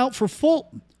worked out for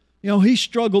Fulton. He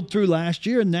struggled through last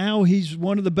year, and now he's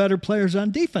one of the better players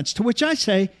on defense. To which I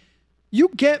say, you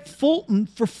get Fulton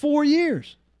for 4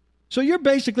 years. So you're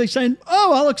basically saying,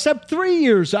 I'll accept 3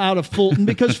 years out of Fulton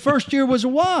because first year was a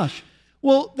wash.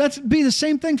 Well, that'd be the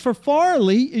same thing for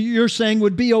Farley, you're saying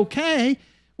would be okay.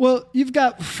 Well, you've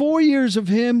got 4 years of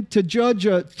him to judge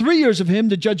 3 years of him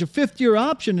to judge a 5th-year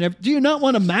option. Do you not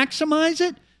want to maximize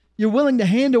it? You're willing to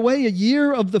hand away a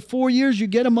year of the 4 years you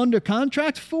get him under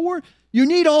contract for? You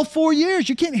need all 4 years.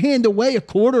 You can't hand away a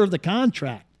quarter of the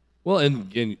contract. Well,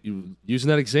 and using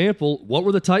that example, what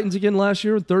were the Titans again last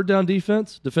year in third down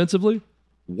defense, defensively?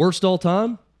 Worst all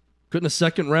time? Couldn't a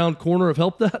second-round corner have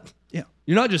helped that? Yeah.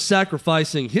 You're not just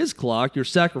sacrificing his clock, you're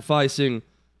sacrificing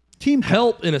Team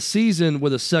help in a season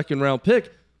with a second-round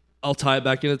pick. I'll tie it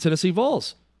back into Tennessee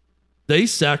Vols. They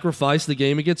sacrificed the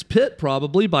game against Pitt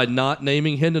probably by not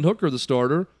naming Hendon Hooker the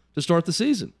starter to start the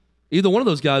season. Either one of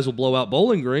those guys will blow out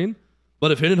Bowling Green,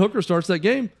 but if Hendon Hooker starts that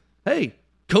game, hey,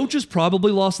 coaches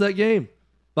probably lost that game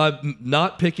by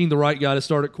not picking the right guy to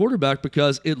start at quarterback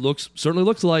because it certainly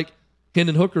looks like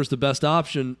Hendon Hooker is the best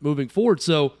option moving forward.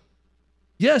 So,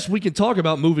 yes, we can talk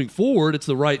about moving forward. It's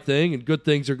the right thing, and good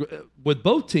things are with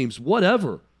both teams,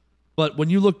 whatever. But when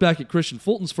you look back at Christian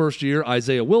Fulton's first year,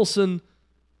 Isaiah Wilson,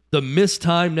 the missed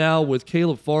time now with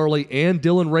Caleb Farley and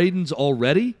Dylan Radins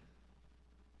already,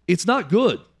 it's not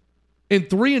good. And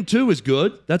 3-2 is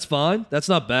good. That's fine. That's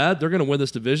not bad. They're going to win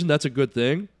this division. That's a good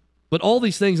thing. But all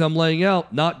these things I'm laying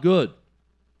out, not good.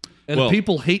 And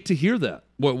people hate to hear that.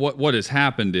 What has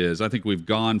happened is I think we've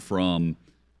gone from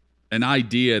an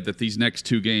idea that these next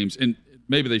 2 games, and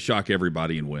maybe they shock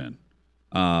everybody and win.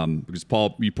 Because,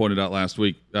 Paul, you pointed out last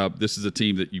week, this is a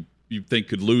team that you think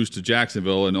could lose to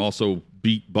Jacksonville and also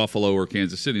beat Buffalo or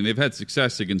Kansas City. And they've had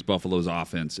success against Buffalo's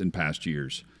offense in past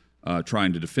years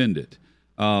trying to defend it.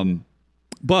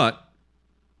 But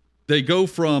they go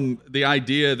from the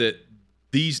idea that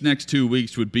these next 2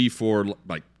 weeks would be for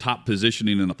like top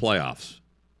positioning in the playoffs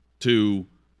to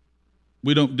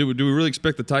do we really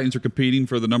expect the Titans are competing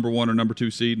for the number 1 or number 2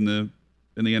 seed in the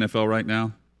NFL right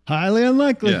now? Highly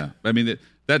unlikely. Yeah. I mean,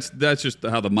 that's just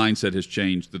how the mindset has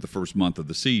changed through the first month of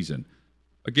the season.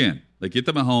 Again, they get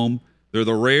them at home. They're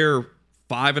the rare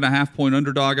 5.5-point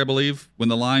underdog, I believe, when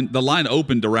the line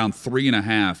opened around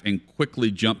 3.5 and quickly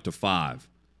jumped to 5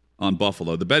 on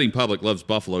Buffalo. The betting public loves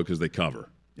Buffalo because they cover,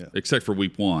 except for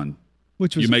week 1.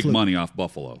 Which was you make money off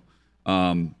Buffalo.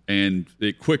 And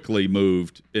it quickly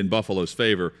moved in Buffalo's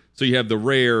favor. So you have the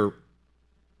rare,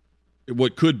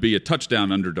 what could be a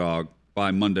touchdown underdog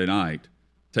by Monday night,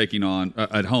 taking on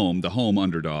at home, the home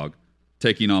underdog,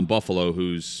 taking on Buffalo,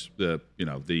 who's the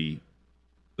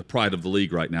pride of the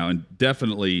league right now, and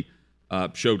definitely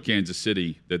showed Kansas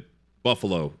City that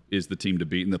Buffalo is the team to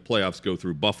beat, and the playoffs go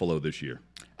through Buffalo this year.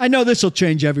 I know this will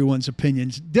change everyone's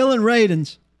opinions. Dylan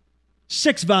Radins,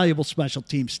 6 valuable special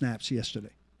team snaps yesterday.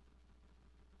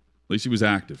 At least he was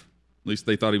active. At least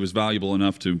they thought he was valuable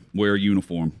enough to wear a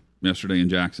uniform yesterday in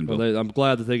Jacksonville. Well, I'm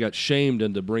glad that they got shamed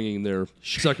into bringing their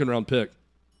second-round pick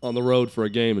on the road for a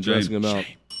game and dressing him out.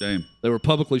 Shame. They were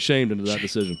publicly shamed into that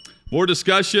decision. More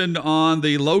discussion on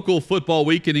the local football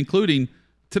weekend, including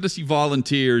Tennessee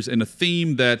Volunteers, and a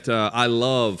theme that I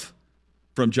love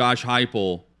from Josh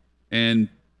Heupel, and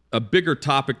a bigger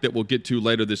topic that we'll get to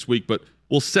later this week, but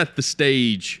we'll set the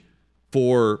stage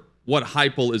for what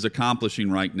Heupel is accomplishing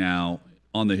right now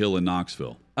on the Hill in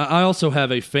Knoxville. I also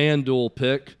have a FanDuel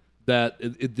pick that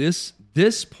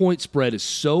this point spread is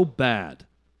so bad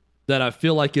that I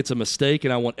feel like it's a mistake,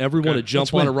 and I want everyone to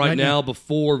jump on it right now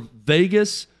before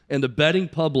Vegas and the betting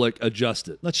public adjust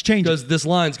it. Let's change it. Because this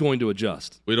line's going to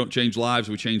adjust. We don't change lives,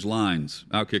 we change lines.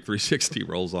 Outkick 360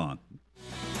 rolls on.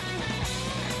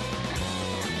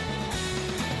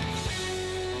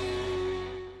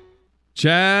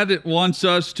 Chad wants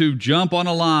us to jump on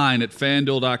a line at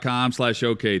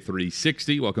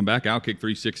FanDuel.com/OK360. Welcome back, Outkick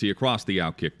 360 across the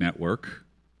Outkick Network.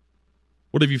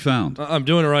 What have you found? I'm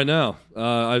doing it right now.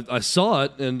 I saw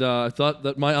it, and I thought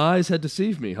that my eyes had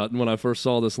deceived me, Hutton, when I first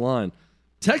saw this line.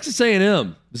 Texas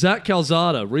A&M, Zach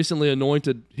Calzada, recently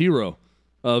anointed hero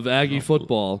of Aggie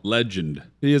football. Legend.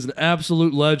 He is an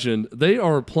absolute legend. They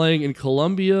are playing in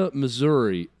Columbia,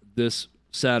 Missouri this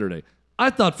Saturday. I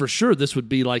thought for sure this would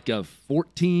be like a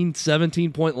 14,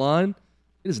 17-point line.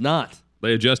 It is not.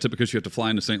 They adjust it because you have to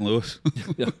fly into St. Louis.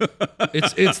 Yeah.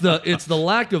 It's the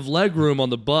lack of legroom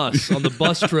on the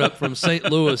bus trip from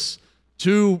St. Louis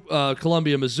to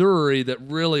Columbia, Missouri that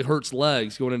really hurts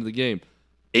legs going into the game.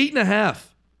 8.5.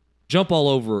 Jump all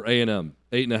over A&M.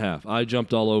 8.5. I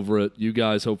jumped all over it. You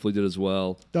guys hopefully did as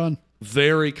well. Done.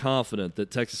 Very confident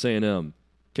that Texas A&M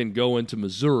can go into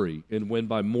Missouri and win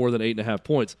by more than 8.5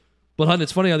 points. But, Hutton,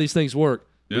 it's funny how these things work.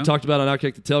 Yeah. We talked about on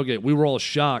Outkick the Tailgate. We were all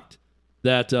shocked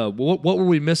that what were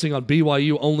we missing on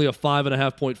BYU? Only a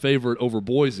 5.5-point favorite over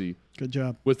Boise. Good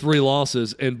job. With 3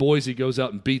 losses, and Boise goes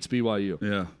out and beats BYU.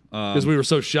 Yeah. Because we were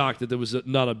so shocked that there was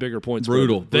not a bigger point spread.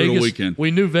 Brutal weekend.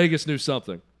 We knew Vegas knew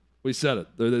something. We said it.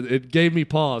 It gave me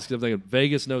pause because I'm thinking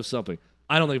Vegas knows something.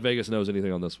 I don't think Vegas knows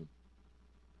anything on this one.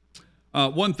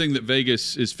 One thing that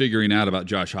Vegas is figuring out about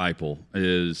Josh Heupel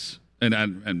is,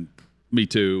 and me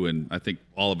too, and I think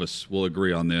all of us will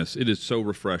agree on this, it is so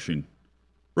refreshing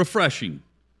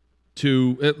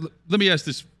to let me ask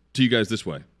this to you guys this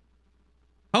way.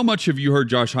 How much have you heard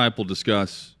Josh Heupel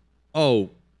discuss,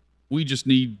 we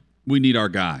need our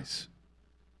guys.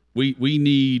 We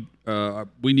need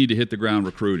we need to hit the ground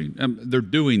recruiting. They're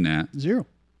doing that. 0.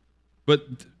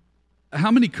 But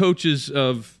how many coaches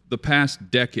of the past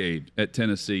decade at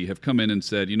Tennessee have come in and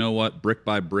said, you know what, brick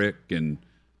by brick, and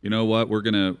you know what, we're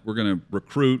gonna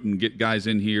recruit and get guys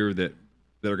in here that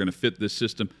are gonna fit this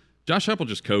system? Josh Heupel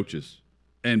just coaches,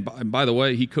 and by the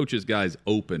way, he coaches guys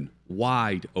open,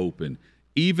 wide open.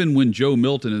 Even when Joe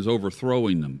Milton is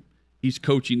overthrowing them, he's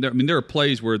coaching. I mean, there are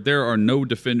plays where there are no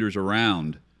defenders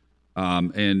around,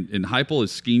 and Heupel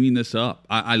is scheming this up.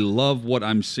 I love what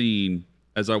I'm seeing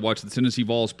as I watch the Tennessee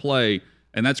Vols play,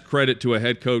 and that's credit to a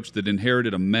head coach that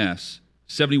inherited a mess,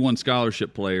 71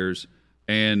 scholarship players,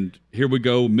 and here we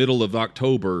go, middle of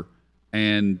October,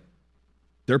 and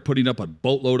they're putting up a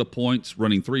boatload of points,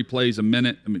 running 3 plays a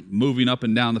minute, moving up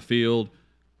and down the field.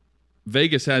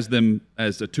 Vegas has them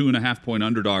as a 2.5-point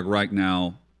underdog right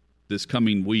now this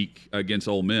coming week against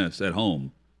Ole Miss at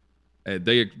home.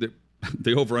 The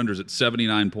over-under's at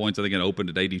 79 points. I think it opened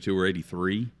at 82 or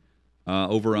 83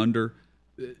 over-under.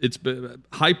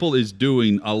 Heupel is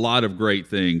doing a lot of great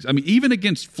things. I mean, even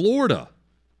against Florida,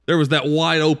 there was that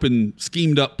wide open,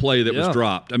 schemed up play that was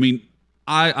dropped. I mean,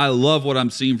 I love what I'm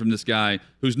seeing from this guy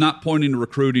who's not pointing to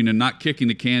recruiting and not kicking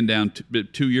the can down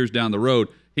 2 years down the road.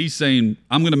 He's saying,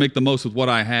 I'm going to make the most with what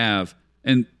I have,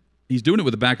 and he's doing it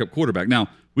with a backup quarterback. Now,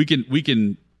 we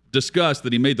can discuss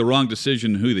that he made the wrong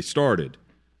decision who they started,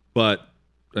 but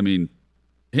I mean,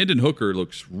 Hendon Hooker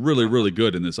looks really, really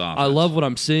good in this offense. I love what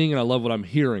I'm seeing, and I love what I'm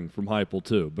hearing from Heupel,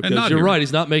 too. Because you're right.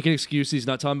 He's not making excuses. He's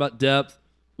not talking about depth.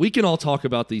 We can all talk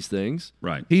about these things.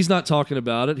 Right. He's not talking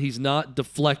about it. He's not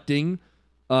deflecting.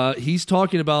 He's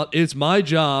talking about, it's my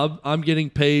job. I'm getting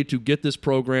paid to get this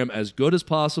program as good as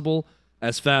possible,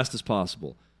 as fast as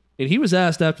possible. And he was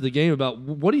asked after the game about,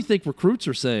 what do you think recruits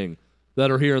are saying that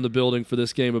are here in the building for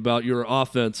this game about your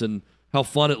offense and how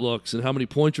fun it looks and how many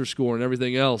points you're scoring and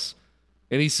everything else?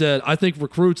 And he said, I think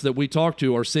recruits that we talk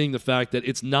to are seeing the fact that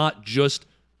it's not just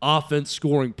offense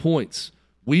scoring points.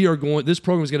 This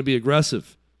program is going to be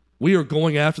aggressive. We are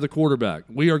going after the quarterback.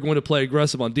 We are going to play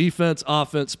aggressive on defense,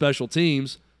 offense, special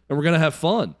teams, and we're going to have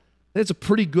fun. It's a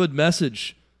pretty good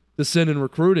message to send in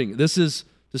recruiting. This is,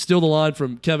 to steal the line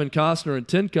from Kevin Costner in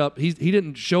Tin Cup, he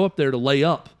didn't show up there to lay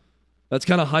up. That's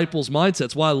kind of Heupel's mindset.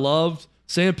 That's why I loved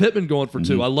Sam Pittman going for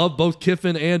 2. I love both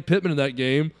Kiffin and Pittman in that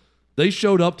game. They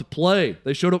showed up to play.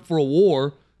 They showed up for a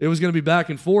war. It was going to be back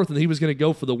and forth, and he was going to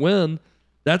go for the win.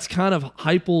 That's kind of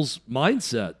Heupel's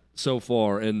mindset so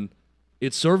far, and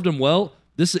it served him well.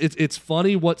 It's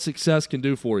funny what success can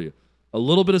do for you. A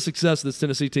little bit of success with this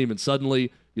Tennessee team, and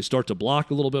suddenly you start to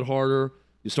block a little bit harder.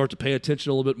 You start to pay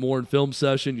attention a little bit more in film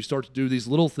session. You start to do these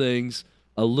little things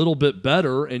a little bit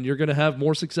better, and you're going to have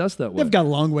more success that way. They've got a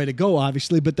long way to go,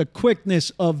 obviously, but the quickness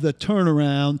of the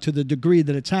turnaround to the degree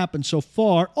that it's happened so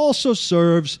far also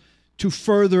serves to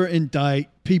further indict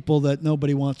people that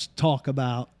nobody wants to talk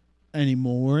about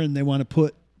anymore, and they want to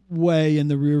put way in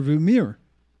the rearview mirror.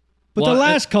 But the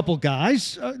last couple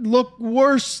guys look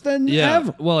worse than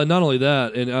ever. Well, and not only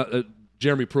that, and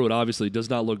Jeremy Pruitt obviously does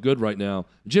not look good right now.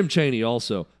 Jim Chaney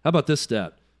also. How about this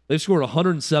stat? They've scored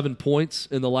 107 points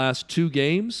in the last 2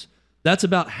 games. That's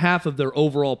about half of their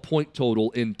overall point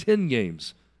total in 10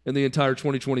 games in the entire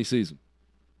 2020 season.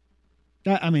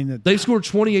 They've scored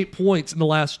 28 points in the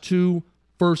last 2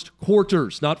 first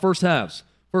quarters, not first halves.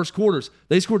 First quarters.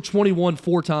 They scored 21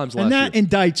 4 times last year. And that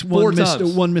indicts one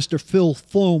Mr. Phil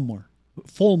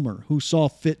Fulmer, who saw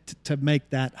fit to make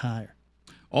that higher.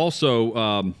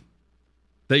 Also,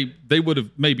 they would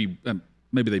have maybe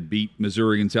they beat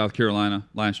Missouri and South Carolina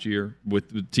last year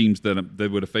with the teams that they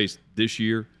would have faced this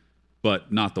year,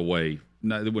 but not the way.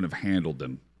 They wouldn't have handled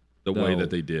them the way that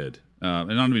they did.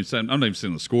 And I'm not even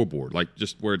saying the scoreboard, like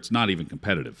just where it's not even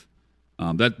competitive.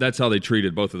 That's how they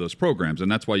treated both of those programs,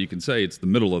 and that's why you can say it's the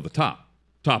middle of the top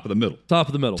of the middle. Top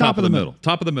of the middle. Top of the middle.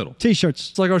 Top of the middle.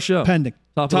 T-shirts. It's like our show. Pending.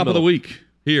 Top of the week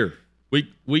here.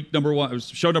 Week number 1,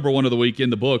 show number 1 of the week in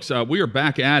the books. We are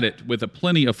back at it with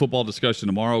plenty of football discussion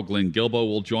tomorrow. Glenn Guilbeau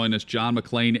will join us, John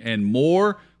McClain, and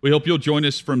more. We hope you'll join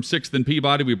us from 6th and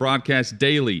Peabody. We broadcast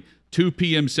daily, 2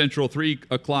 p.m. Central, 3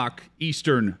 o'clock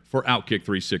Eastern for Outkick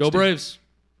 360. Go Braves.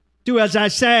 Do as I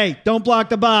say. Don't block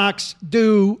the box.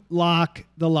 Do lock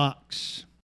the locks.